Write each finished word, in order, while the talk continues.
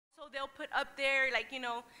they'll put up there, like,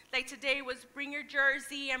 like today was bring your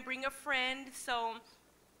jersey and bring a friend. So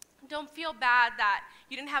don't feel bad that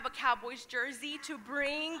you didn't have a Cowboys jersey to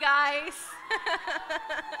bring, guys.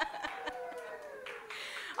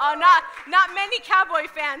 Oh, not many Cowboy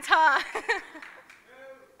fans, huh?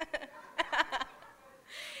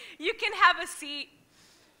 You can have a seat.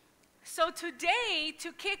 So today,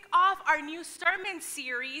 to kick off our new sermon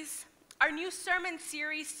series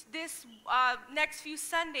this next few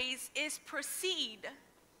Sundays is Proceed.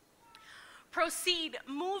 Proceed,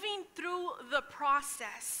 moving through the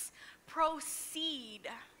process. Proceed.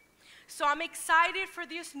 So I'm excited for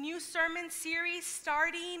this new sermon series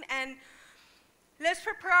starting, and let's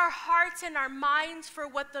prepare our hearts and our minds for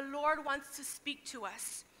what the Lord wants to speak to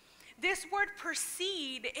us. This word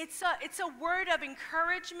proceed, it's a word of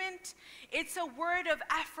encouragement, it's a word of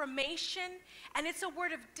affirmation, and it's a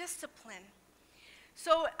word of discipline.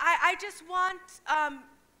 So I just want,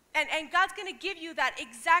 and God's going to give you that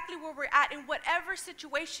exactly where we're at in whatever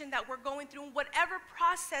situation that we're going through, in whatever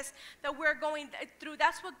process that we're going through.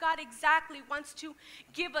 That's what God exactly wants to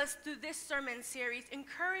give us through this sermon series: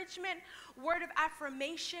 encouragement, word of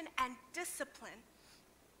affirmation, and discipline.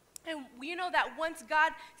 And you know that once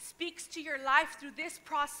God speaks to your life through this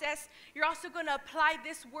process, you're also going to apply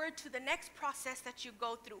this word to the next process that you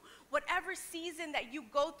go through. Whatever season that you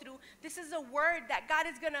go through, this is a word that God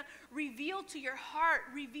is going to reveal to your heart,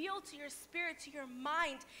 reveal to your spirit, to your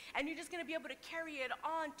mind, and you're just going to be able to carry it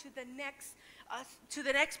on to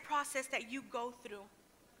the next process that you go through.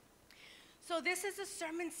 So this is a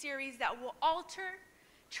sermon series that will alter,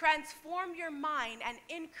 transform your mind, and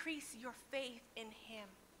increase your faith in Him.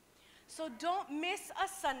 So don't miss a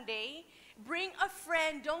Sunday. Bring a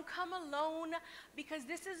friend. Don't come alone, because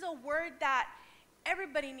this is a word that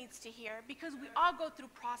everybody needs to hear, because we all go through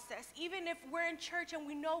process. Even if we're in church and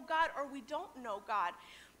we know God or we don't know God,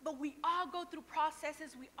 but we all go through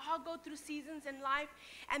processes. We all go through seasons in life,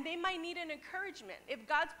 and they might need an encouragement. If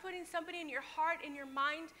God's putting somebody in your heart, in your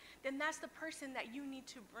mind, then that's the person that you need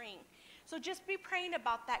to bring. So just be praying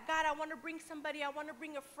about that. God, I want to bring somebody. I want to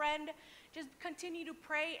bring a friend. Just continue to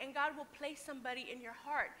pray, and God will place somebody in your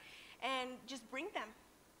heart. And just bring them.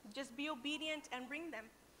 Just be obedient and bring them.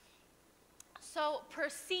 So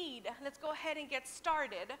proceed. Let's go ahead and get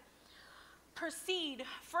started. Proceed.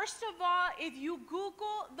 First of all, if you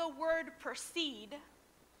Google the word proceed,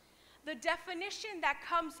 the definition that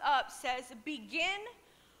comes up says begin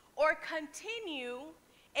or continue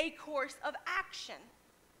a course of action.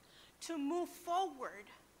 To move forward,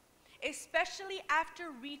 especially after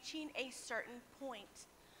reaching a certain point.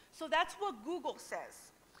 So that's what Google says,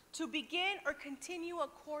 to begin or continue a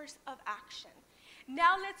course of action.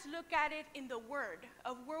 Now let's look at it in the word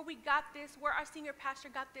of where we got this, where our senior pastor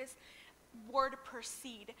got this word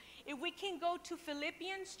proceed. If we can go to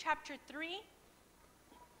Philippians chapter 3,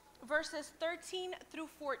 verses 13 through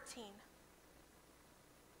 14.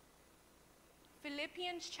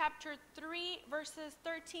 Philippians chapter 3, verses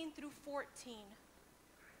 13 through 14.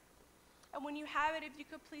 And when you have it, if you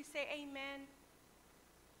could please say amen.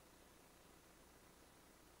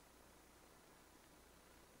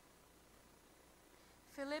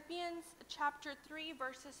 Philippians chapter 3,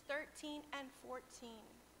 verses 13 and 14.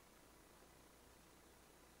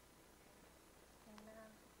 Amen.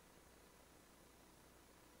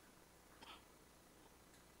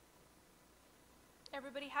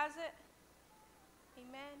 Everybody has it?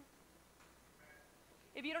 Amen.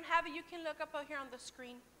 If you don't have it, you can look up here on the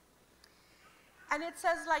screen. And it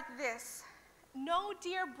says like this: no,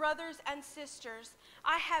 dear brothers and sisters,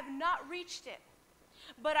 I have not reached it,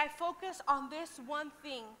 but I focus on this one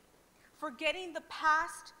thing, forgetting the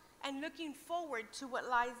past and looking forward to what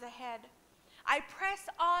lies ahead. I press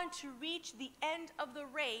on to reach the end of the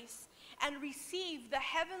race and receive the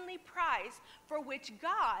heavenly prize for which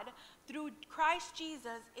God, through Christ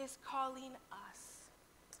Jesus, is calling us.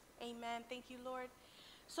 Amen. Thank you, Lord.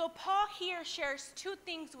 So Paul here shares two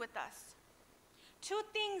things with us. Two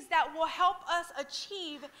things that will help us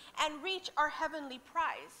achieve and reach our heavenly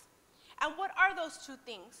prize. And what are those two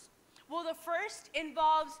things? Well, the first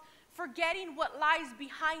involves forgetting what lies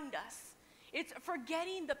behind us. It's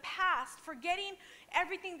forgetting the past, forgetting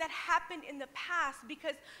everything that happened in the past,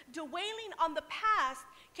 because dwelling on the past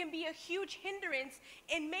can be a huge hindrance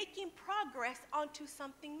in making progress onto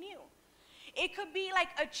something new. It could be like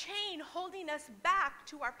a chain holding us back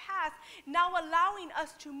to our past, now allowing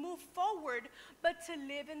us to move forward, but to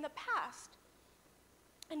live in the past.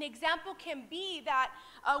 An example can be that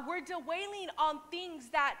we're dwelling on things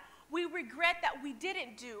that we regret that we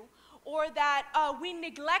didn't do, or that we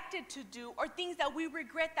neglected to do, or things that we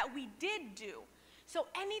regret that we did do. So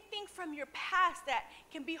anything from your past that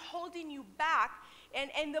can be holding you back,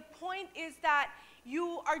 and the point is that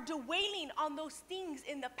you are dwelling on those things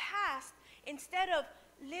in the past instead of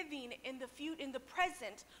living in the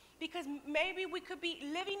present. Because maybe we could be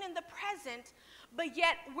living in the present, but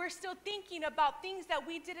yet we're still thinking about things that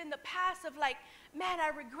we did in the past of like, man, I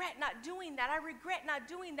regret not doing that. I regret not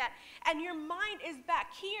doing that. And your mind is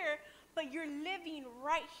back here, but you're living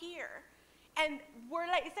right here. And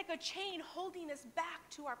it's like a chain holding us back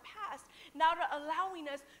to our past, not allowing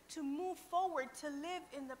us to move forward, to live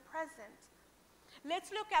in the present.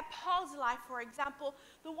 Let's look at Paul's life, for example,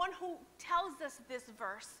 the one who tells us this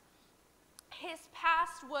verse. His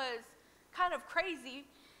past was kind of crazy.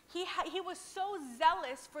 He was so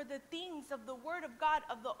zealous for the things of the Word of God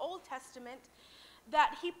of the Old Testament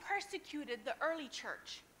that he persecuted the early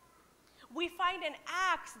church. We find in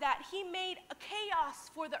Acts that he made a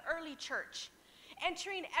chaos for the early church,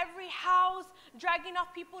 entering every house, dragging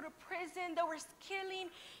off people to prison. There was killing.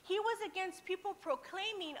 He was against people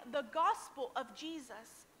proclaiming the gospel of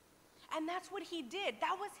Jesus. And that's what he did.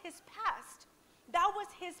 That was his past. That was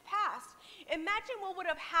his past. Imagine what would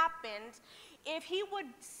have happened if he would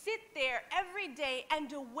sit there every day and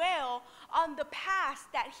dwell on the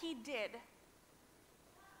past that he did.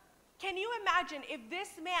 Can you imagine if this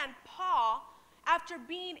man, Paul, after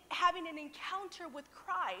having an encounter with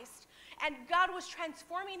Christ and God was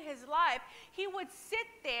transforming his life, he would sit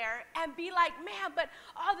there and be like, man, but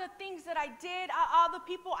all the things that I did, all the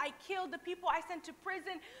people I killed, the people I sent to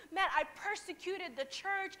prison, man, I persecuted the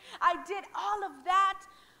church, I did all of that.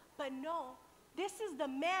 But no, this is the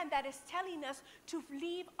man that is telling us to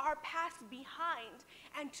leave our past behind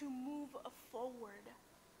and to move forward.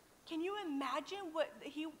 Can you imagine what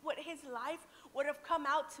his life would have come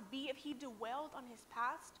out to be if he dwelled on his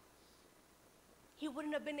past? He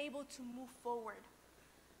wouldn't have been able to move forward.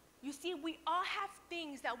 You see, we all have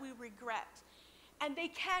things that we regret, and they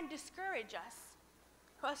can discourage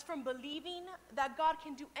us from believing that God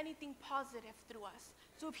can do anything positive through us.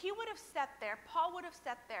 So if he would have sat there, Paul would have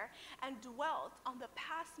sat there and dwelt on the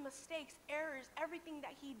past mistakes, errors, everything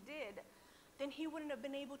that he did, then he wouldn't have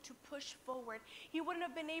been able to push forward. He wouldn't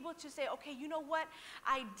have been able to say, okay, you know what?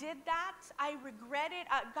 I did that. I regret it.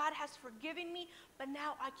 God has forgiven me, but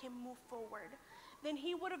now I can move forward. Then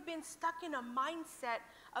he would have been stuck in a mindset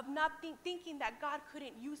of not thinking that God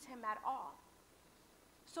couldn't use him at all.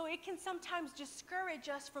 So it can sometimes discourage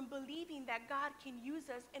us from believing that God can use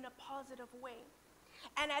us in a positive way.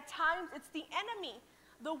 And at times, it's the enemy,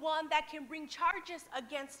 the one that can bring charges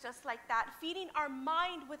against us like that, feeding our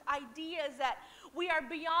mind with ideas that we are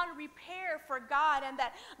beyond repair for God and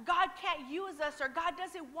that God can't use us or God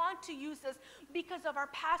doesn't want to use us because of our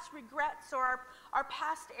past regrets or our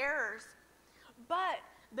past errors. But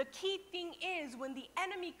the key thing is when the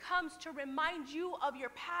enemy comes to remind you of your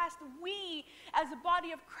past, we as a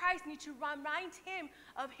body of Christ need to remind him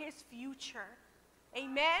of his future.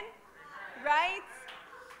 Amen? Right?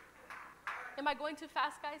 Am I going too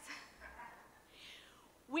fast, guys?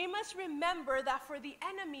 We must remember that for the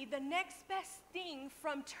enemy, the next best thing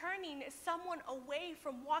from turning someone away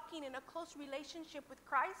from walking in a close relationship with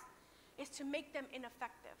Christ is to make them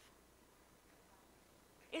ineffective.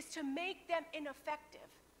 Is to make them ineffective.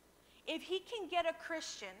 If he can get a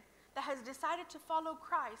Christian that has decided to follow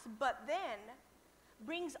Christ, but then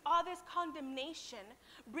brings all this condemnation,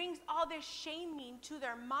 brings all this shaming to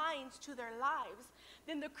their minds, to their lives,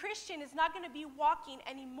 then the Christian is not going to be walking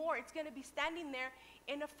anymore. It's going to be standing there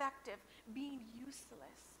ineffective, being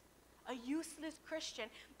useless. A useless Christian.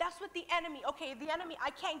 That's what the enemy, I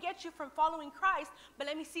can't get you from following Christ, but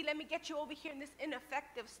let me get you over here in this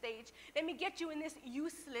ineffective stage. Let me get you in this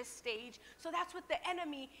useless stage. So that's what the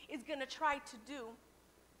enemy is going to try to do.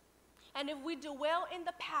 And if we dwell in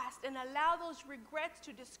the past and allow those regrets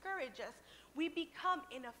to discourage us, we become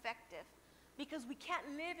ineffective because we can't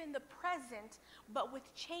live in the present, but with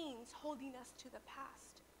chains holding us to the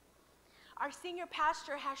past. Our senior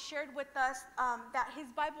pastor has shared with us that his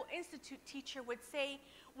Bible Institute teacher would say,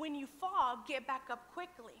 when you fall, get back up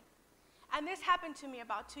quickly. And this happened to me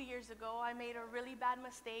about 2 years ago. I made a really bad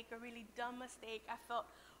mistake, a really dumb mistake. I felt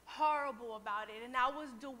horrible about it, and I was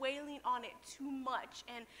dwelling on it too much,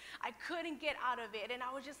 and I couldn't get out of it, and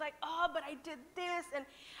I was just like, oh, but I did this, and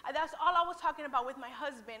that's all I was talking about with my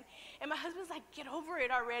husband, and my husband's like, get over it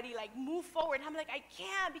already, like, move forward, and I'm like, I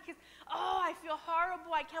can't, because, I feel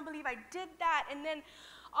horrible, I can't believe I did that, and then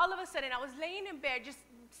all of a sudden, I was laying in bed, just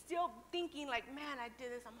still thinking, like, man, I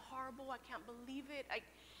did this, I'm horrible, I can't believe it,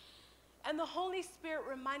 and the Holy Spirit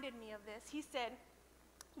reminded me of this. He said,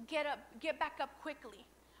 get back up quickly.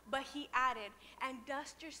 But he added, and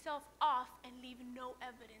dust yourself off and leave no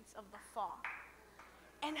evidence of the fall.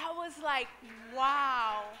 And I was like,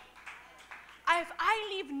 wow. If I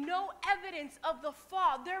leave no evidence of the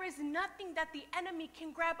fall, there is nothing that the enemy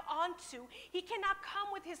can grab onto. He cannot come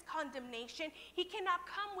with his condemnation. He cannot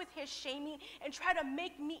come with his shaming and try to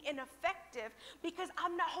make me ineffective because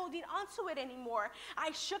I'm not holding onto it anymore.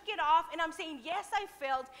 I shook it off and I'm saying, yes, I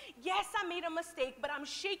failed. Yes, I made a mistake, but I'm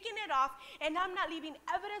shaking it off and I'm not leaving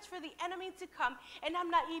evidence for the enemy to come, and I'm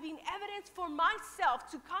not leaving evidence for myself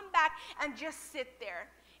to come back and just sit there.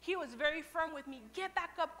 He was very firm with me. Get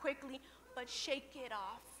back up quickly, but shake it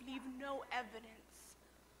off. Leave no evidence.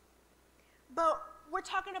 But we're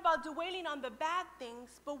talking about dwelling on the bad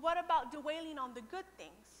things, but what about dwelling on the good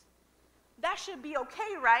things? That should be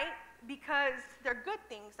okay, right? Because they're good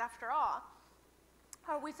things after all.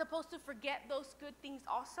 Are we supposed to forget those good things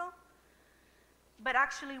also? But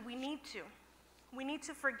actually we need to. We need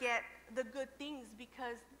to forget the good things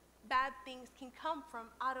because bad things can come from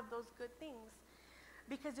out of those good things.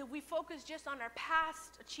 Because if we focus just on our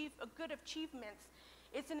past good achievements,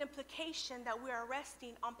 it's an implication that we are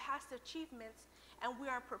resting on past achievements and we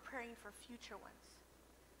aren't preparing for future ones.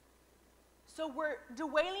 So we're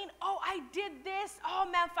dwelling, oh, I did this. Oh,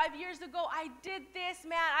 man, 5 years ago, I did this.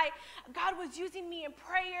 Man, God was using me in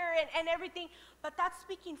prayer and everything. But that's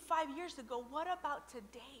speaking 5 years ago. What about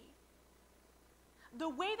today? The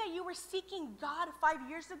way that you were seeking God 5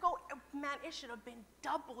 years ago, man, it should have been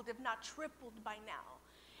doubled, if not tripled by now.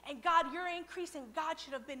 And God, you're increasing. God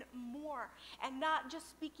should have been more. And not just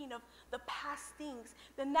speaking of the past things.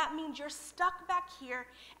 Then that means you're stuck back here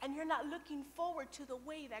and you're not looking forward to the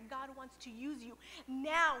way that God wants to use you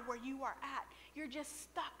now where you are at. You're just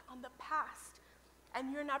stuck on the past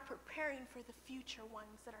and you're not preparing for the future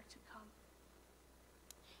ones that are to come.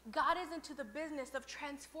 God is into the business of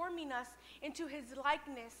transforming us into his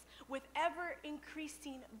likeness with ever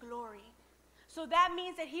increasing glory. So that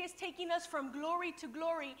means that he is taking us from glory to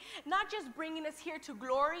glory, not just bringing us here to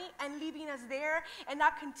glory and leaving us there and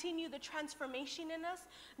not continue the transformation in us.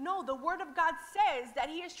 No, the word of God says that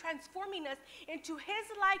he is transforming us into his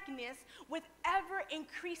likeness with ever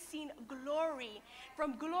increasing glory.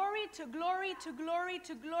 From glory to glory to glory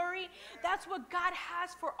to glory. That's what God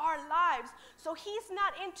has for our lives. So he's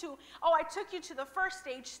not into, oh, I took you to the first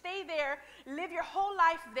stage, stay there, live your whole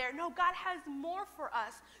life there. No, God has more for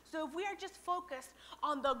us. So if we are just focused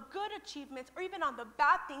on the good achievements or even on the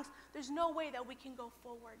bad things, there's no way that we can go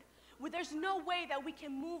forward. There's no way that we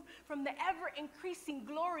can move from the ever-increasing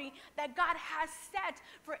glory that God has set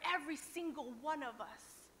for every single one of us.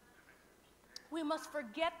 We must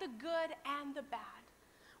forget the good and the bad.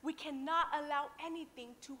 We cannot allow anything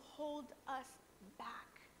to hold us back.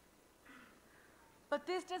 But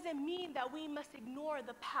this doesn't mean that we must ignore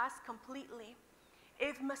the past completely.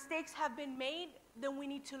 If mistakes have been made, then we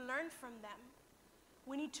need to learn from them.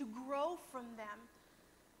 We need to grow from them,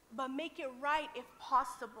 but make it right if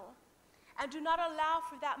possible. And do not allow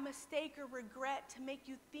for that mistake or regret to make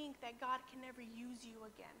you think that God can never use you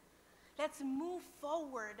again. Let's move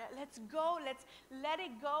forward. Let's go. Let's let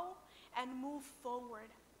it go and move forward.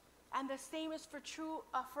 And the same is true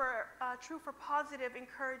for positive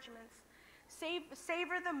encouragements.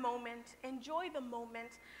 Savor the moment, enjoy the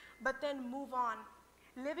moment, but then move on.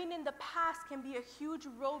 Living in the past can be a huge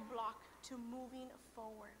roadblock to moving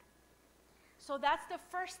forward. So that's the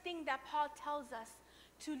first thing that Paul tells us,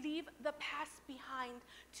 to leave the past behind,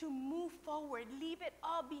 to move forward, leave it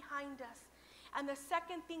all behind us. And the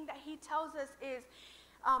second thing that he tells us is,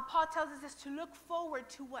 Paul tells us is to look forward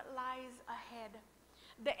to what lies ahead.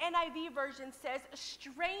 The NIV version says,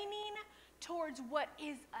 straining towards what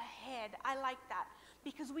is ahead. I like that.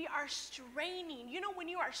 Because we are straining. You know, when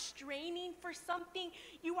you are straining for something,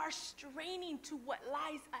 you are straining to what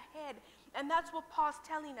lies ahead. And that's what Paul's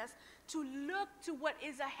telling us, to look to what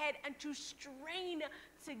is ahead and to strain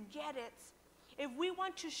to get it. If we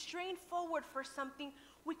want to strain forward for something,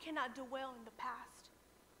 we cannot dwell in the past.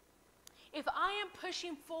 If I am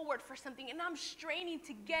pushing forward for something and I'm straining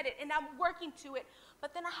to get it and I'm working to it,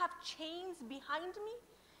 but then I have chains behind me,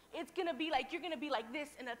 it's going to be like, you're going to be like this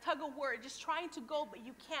in a tug of war, just trying to go, but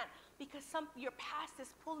you can't because your past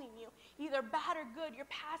is pulling you. Either bad or good, your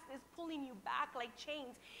past is pulling you back like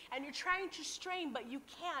chains. And you're trying to strain, but you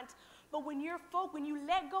can't. But when you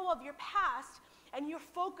let go of your past and your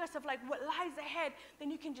focus of like what lies ahead,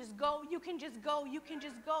 then you can just go, you can just go, you can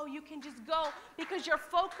just go, you can just go, because your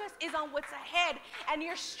focus is on what's ahead and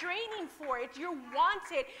you're straining for it, you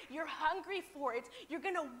want it, you're hungry for it, you're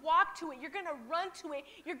gonna walk to it, you're gonna run to it,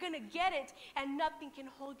 you're gonna get it, and nothing can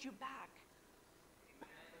hold you back.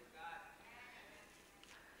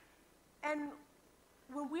 And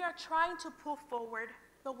when we are trying to pull forward,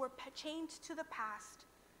 but we're chained to the past,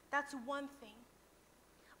 that's one thing.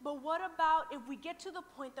 But what about if we get to the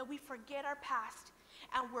point that we forget our past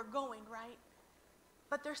and we're going, right?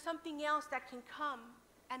 But there's something else that can come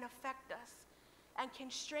and affect us and can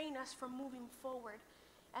strain us from moving forward.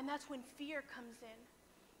 And that's when fear comes in.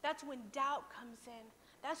 That's when doubt comes in.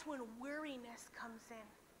 That's when weariness comes in.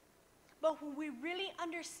 But when we really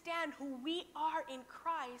understand who we are in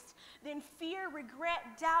Christ, then fear,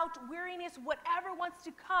 regret, doubt, weariness, whatever wants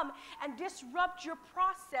to come and disrupt your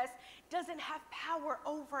process doesn't have power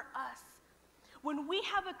over us. When we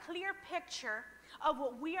have a clear picture of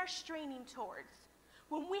what we are straining towards,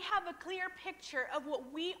 when we have a clear picture of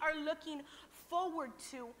what we are looking forward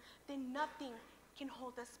to, then nothing can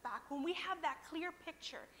hold us back. When we have that clear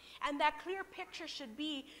picture, and that clear picture should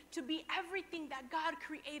be to be everything that God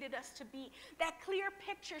created us to be. That clear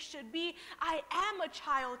picture should be, I am a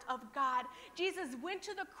child of God. Jesus went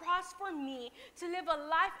to the cross for me to live a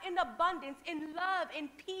life in abundance, in love, in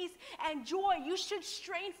peace, and joy. You should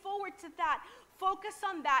strain forward to that. Focus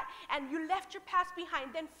on that, and you left your past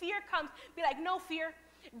behind. Then fear comes. Be like, no fear.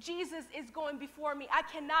 Jesus is going before me. I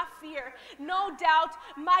cannot fear. No doubt.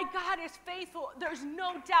 My God is faithful. There's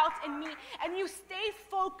no doubt in me. And you stay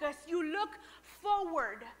focused. You look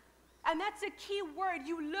forward. And that's a key word.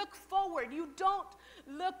 You look forward. You don't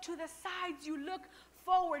look to the sides. You look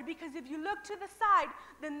forward, because if you look to the side,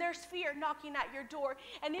 then there's fear knocking at your door.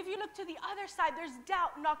 And if you look to the other side, there's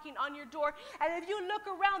doubt knocking on your door. And if you look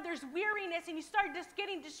around, there's weariness and you start just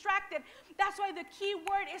getting distracted. That's why the key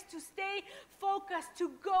word is to stay focused, to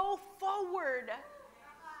go forward.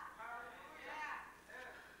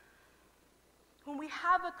 When we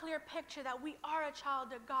have a clear picture that we are a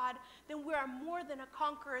child of God, then we are more than a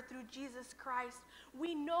conqueror through Jesus Christ.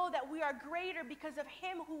 We know that we are greater because of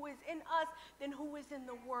him who is in us than who is in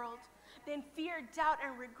the world. Then fear, doubt,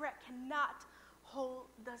 and regret cannot hold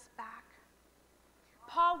us back.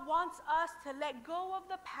 Paul wants us to let go of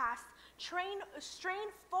the past, strain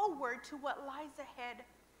forward to what lies ahead,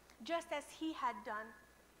 just as he had done.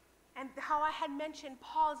 And how I had mentioned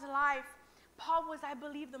Paul's life, Paul was, I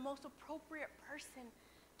believe, the most appropriate person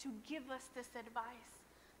to give us this advice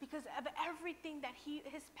because of everything that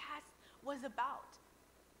his past was about.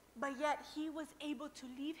 But yet he was able to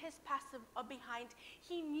leave his past behind.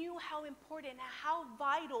 He knew how important and how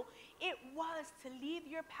vital it was to leave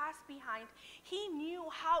your past behind. He knew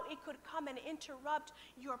how it could come and interrupt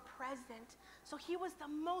your present. So he was the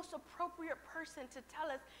most appropriate person to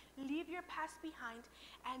tell us, leave your past behind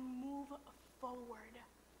and move forward.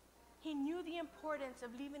 He knew the importance of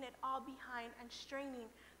leaving it all behind and straining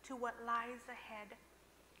to what lies ahead.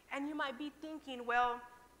 And you might be thinking, well,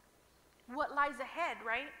 what lies ahead,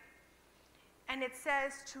 right? And it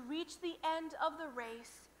says, to reach the end of the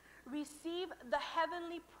race, receive the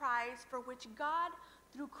heavenly prize for which God,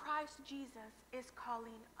 through Christ Jesus, is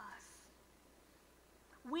calling us.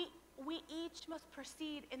 We each must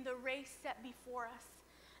proceed in the race set before us,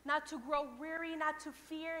 not to grow weary, not to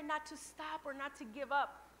fear, not to stop, or not to give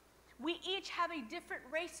up. We each have a different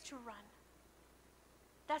race to run.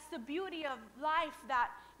 That's the beauty of life, that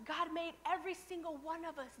God made every single one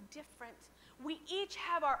of us different. We each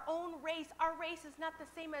have our own race. Our race is not the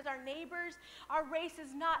same as our neighbors. Our race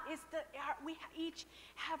is not, we each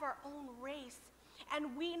have our own race.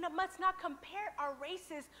 And we must not compare our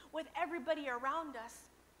races with everybody around us.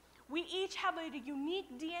 We each have a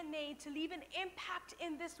unique DNA to leave an impact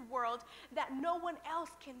in this world that no one else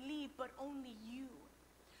can leave but only you.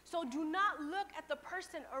 So do not look at the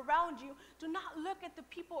person around you. Do not look at the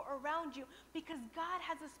people around you, because God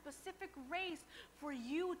has a specific race for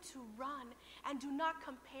you to run, and do not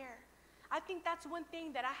compare. I think that's one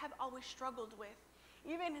thing that I have always struggled with.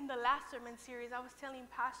 Even in the last sermon series, I was telling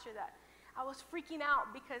Pastor that I was freaking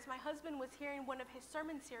out because my husband was hearing one of his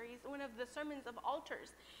sermon series, one of the sermons of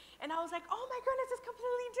altars. And I was like, oh my goodness, it's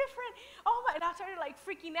completely different. And I started like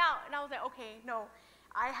freaking out. And I was like, okay, no.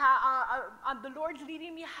 The Lord's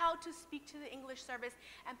leading me how to speak to the English service,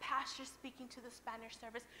 and Pastor speaking to the Spanish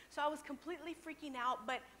service. So I was completely freaking out,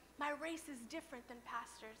 but my race is different than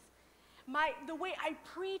Pastor's. The way I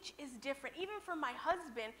preach is different. Even for my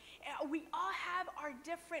husband, we all have our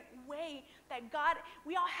different way that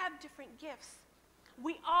we all have different gifts.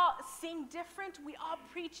 We all sing different, we all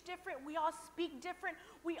preach different, we all speak different,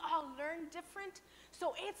 we all learn different.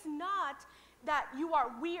 So it's not that you are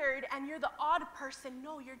weird and you're the odd person.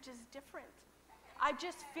 No, you're just different. I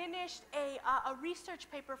just finished a research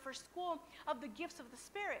paper for school of the gifts of the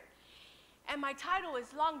Spirit. And my title is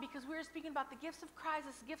long because we were speaking about the gifts of Christ,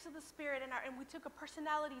 the gifts of the Spirit, and we took a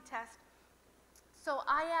personality test. So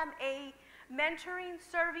I am a mentoring,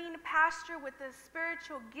 serving pastor with the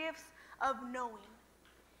spiritual gifts of knowing.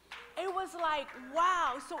 It was like,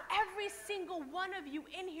 wow. So every single one of you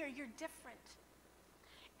in here, you're different.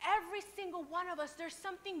 Every single one of us, there's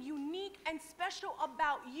something unique and special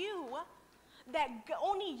about you that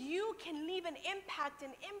only you can leave an impact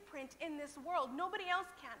and imprint in this world. Nobody else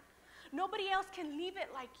can. Nobody else can leave it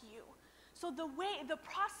like you. So the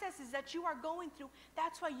processes that you are going through,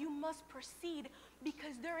 that's why you must proceed,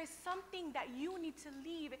 because there is something that you need to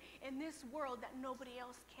leave in this world that nobody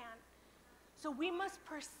else can. So we must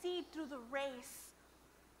proceed through the race.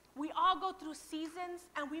 We all go through seasons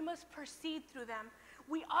and we must proceed through them.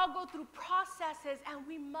 We all go through processes and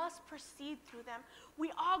we must proceed through them.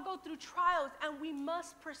 We all go through trials and we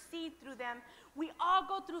must proceed through them. We all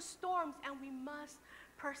go through storms and we must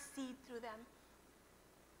proceed through them.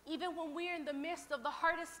 Even when we're in the midst of the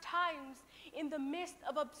hardest times, in the midst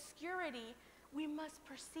of obscurity, we must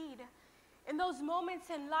proceed. In those moments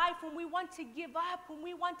in life when we want to give up, when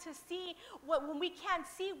we want to see when we can't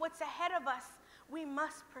see what's ahead of us, we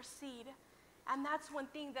must proceed. And that's one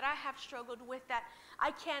thing that I have struggled with, that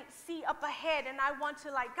I can't see up ahead and I want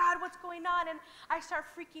to, like, God, what's going on? And I start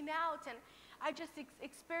freaking out. And I just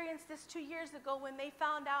experienced this 2 years ago when they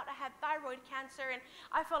found out I had thyroid cancer, and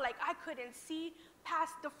I felt like I couldn't see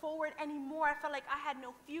past the forward anymore. I felt like I had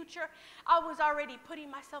no future. I was already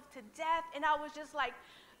putting myself to death, and I was just like,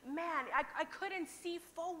 man, I couldn't see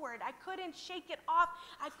forward. I couldn't shake it off.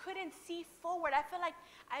 I couldn't see forward. I felt like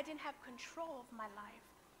I didn't have control of my life.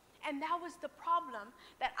 And that was the problem,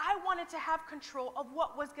 that I wanted to have control of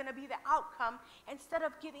what was going to be the outcome instead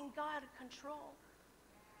of giving God control.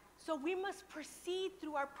 So we must proceed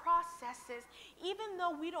through our processes, even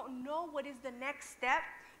though we don't know what is the next step,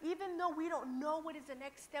 even though we don't know what is the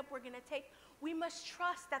next step we're going to take. We must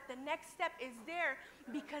trust that the next step is there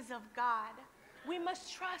because of God. We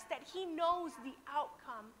must trust that He knows the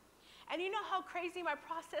outcome. And you know how crazy my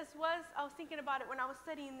process was? I was thinking about it when I was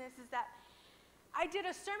studying this, is that I did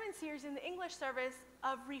a sermon series in the English service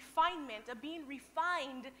of refinement, of being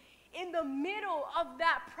refined in the middle of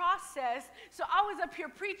that process. So I was up here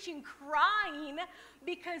preaching, crying,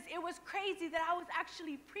 because it was crazy that I was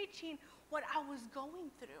actually preaching what I was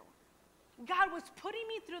going through. God was putting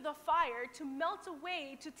me through the fire to melt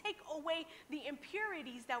away, to take away the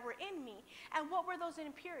impurities that were in me. And what were those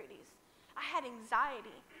impurities? I had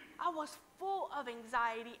anxiety. I was full of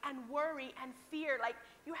anxiety and worry and fear, like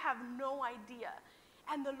you have no idea.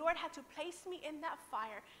 And the Lord had to place me in that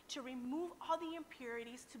fire to remove all the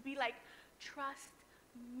impurities, to be like, trust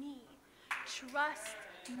me, trust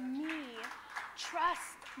me,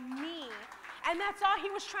 trust me. And that's all He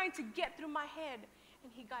was trying to get through my head.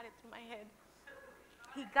 And He got it through my head.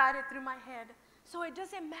 He got it through my head. So it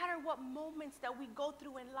doesn't matter what moments that we go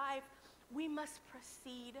through in life, we must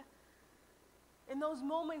proceed. In those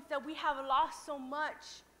moments that we have lost so much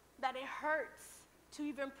that it hurts to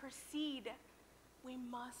even proceed, we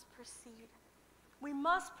must proceed. We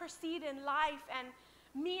must proceed in life, and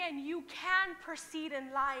me and you can proceed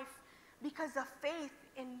in life because of faith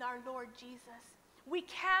in our Lord Jesus. We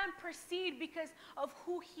can proceed because of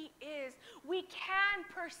who He is. We can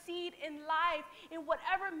proceed in life in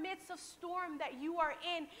whatever midst of storm that you are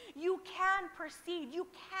in. You can proceed. You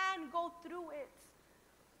can go through it.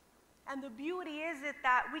 And the beauty is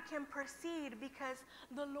that we can proceed because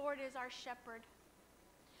the Lord is our shepherd.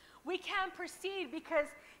 We can proceed because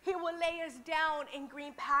He will lay us down in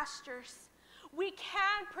green pastures. We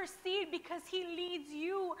can proceed because He leads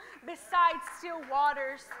you beside still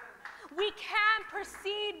waters. We can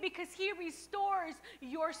proceed because He restores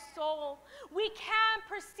your soul. We can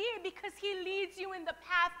proceed because He leads you in the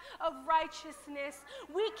path of righteousness.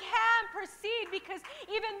 We can proceed because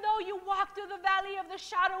even though you walk through the valley of the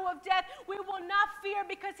shadow of death, we will not fear,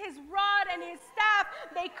 because His rod and His staff,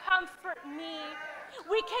 they comfort me.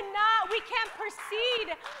 We can't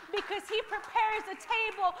proceed because He prepares a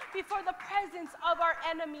table before the presence of our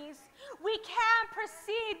enemies. We can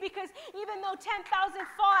proceed because even though 10,000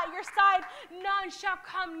 fall at your side, none shall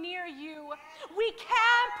come near you. We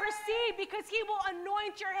can proceed because He will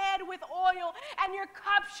anoint your head with oil and your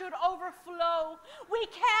cup should overflow. We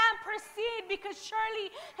can proceed because surely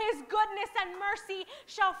His goodness and mercy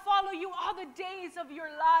shall follow you all the days of your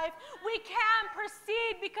life. We can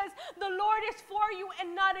proceed because the Lord is for you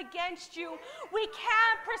and not against you. We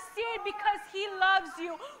can proceed because He loves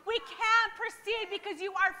you. We can proceed because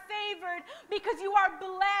you are favored, because you are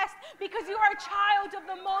blessed, because you are a child of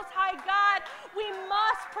the Most High God. We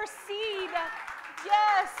must proceed.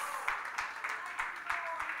 Yes.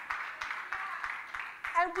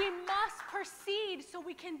 And we must proceed so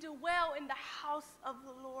we can dwell in the house of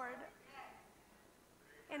the Lord.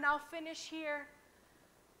 And I'll finish here.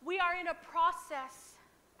 We are in a process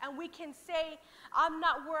And we can say, I'm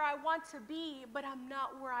not where I want to be, but I'm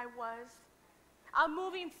not where I was. I'm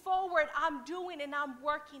moving forward, I'm doing, and I'm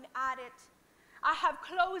working at it. I have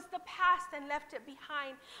closed the past and left it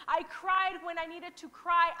behind. I cried when I needed to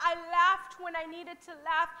cry. I laughed when I needed to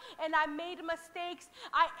laugh, and I made mistakes.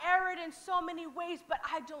 I erred in so many ways, but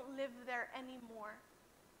I don't live there anymore.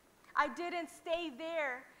 I didn't stay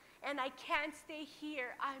there, and I can't stay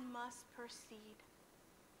here. I must proceed.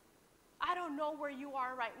 I don't know where you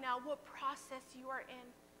are right now, what process you are in.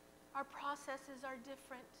 Our processes are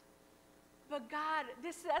different. But God,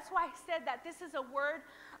 that's why I said that this is a word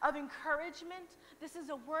of encouragement. This is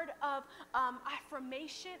a word of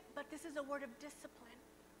affirmation, but this is a word of discipline.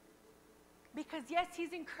 Because yes,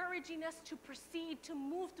 he's encouraging us to proceed, to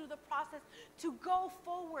move through the process, to go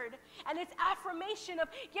forward. And it's affirmation of,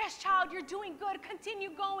 yes, child, you're doing good. Continue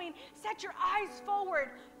going. Set your eyes forward.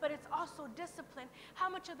 But it's also discipline. How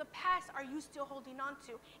much of the past are you still holding on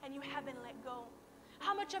to and you haven't let go?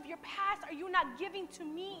 How much of your past are you not giving to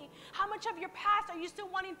me? How much of your past are you still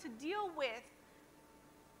wanting to deal with?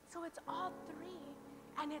 So it's all three.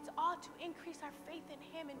 And it's all to increase our faith in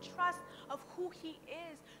him and trust of who he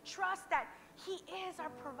is. Trust that he is our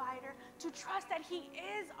provider. To trust that he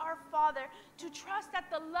is our father. To trust that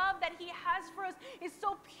the love that he has for us is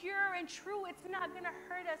so pure and true. It's not going to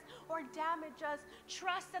hurt us or damage us.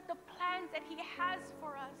 Trust that the plans that he has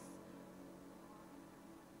for us.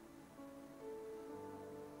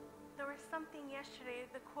 There was something yesterday,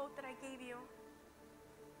 the quote that I gave you.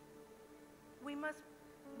 We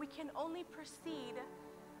can only proceed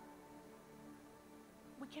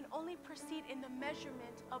in the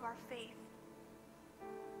measurement of our faith.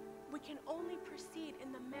 We can only proceed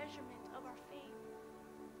in the measurement of our faith.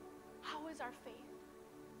 How is our faith?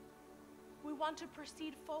 We want to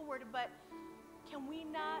proceed forward, but can we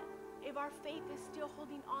not, if our faith is still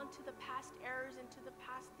holding on to the past errors and to the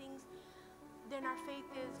past things, then our faith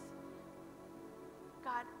is,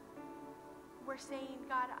 God, we're saying,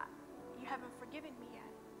 God, you haven't forgiven me yet.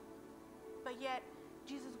 But yet,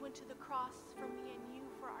 Jesus went to the cross for me and you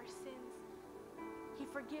for our sins. He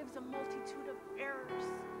forgives a multitude of errors.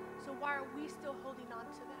 So why are we still holding on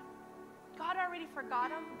to them? God already forgot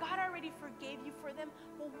them. God already forgave you for them.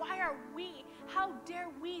 Well, why are we? How dare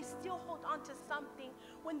we still hold on to something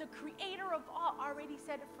when the creator of all already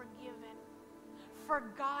said forgiven,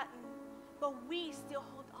 forgotten, but we still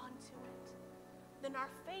hold on to it? Then our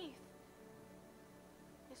faith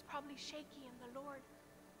is probably shaky in the Lord,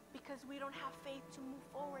 because we don't have faith to move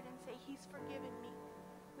forward and say, he's forgiven me.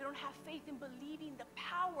 We don't have faith in believing the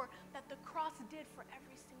power that the cross did for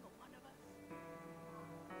every single one of us.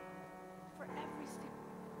 For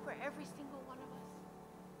every single one of us.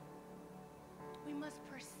 We must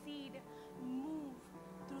proceed, move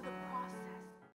through the process.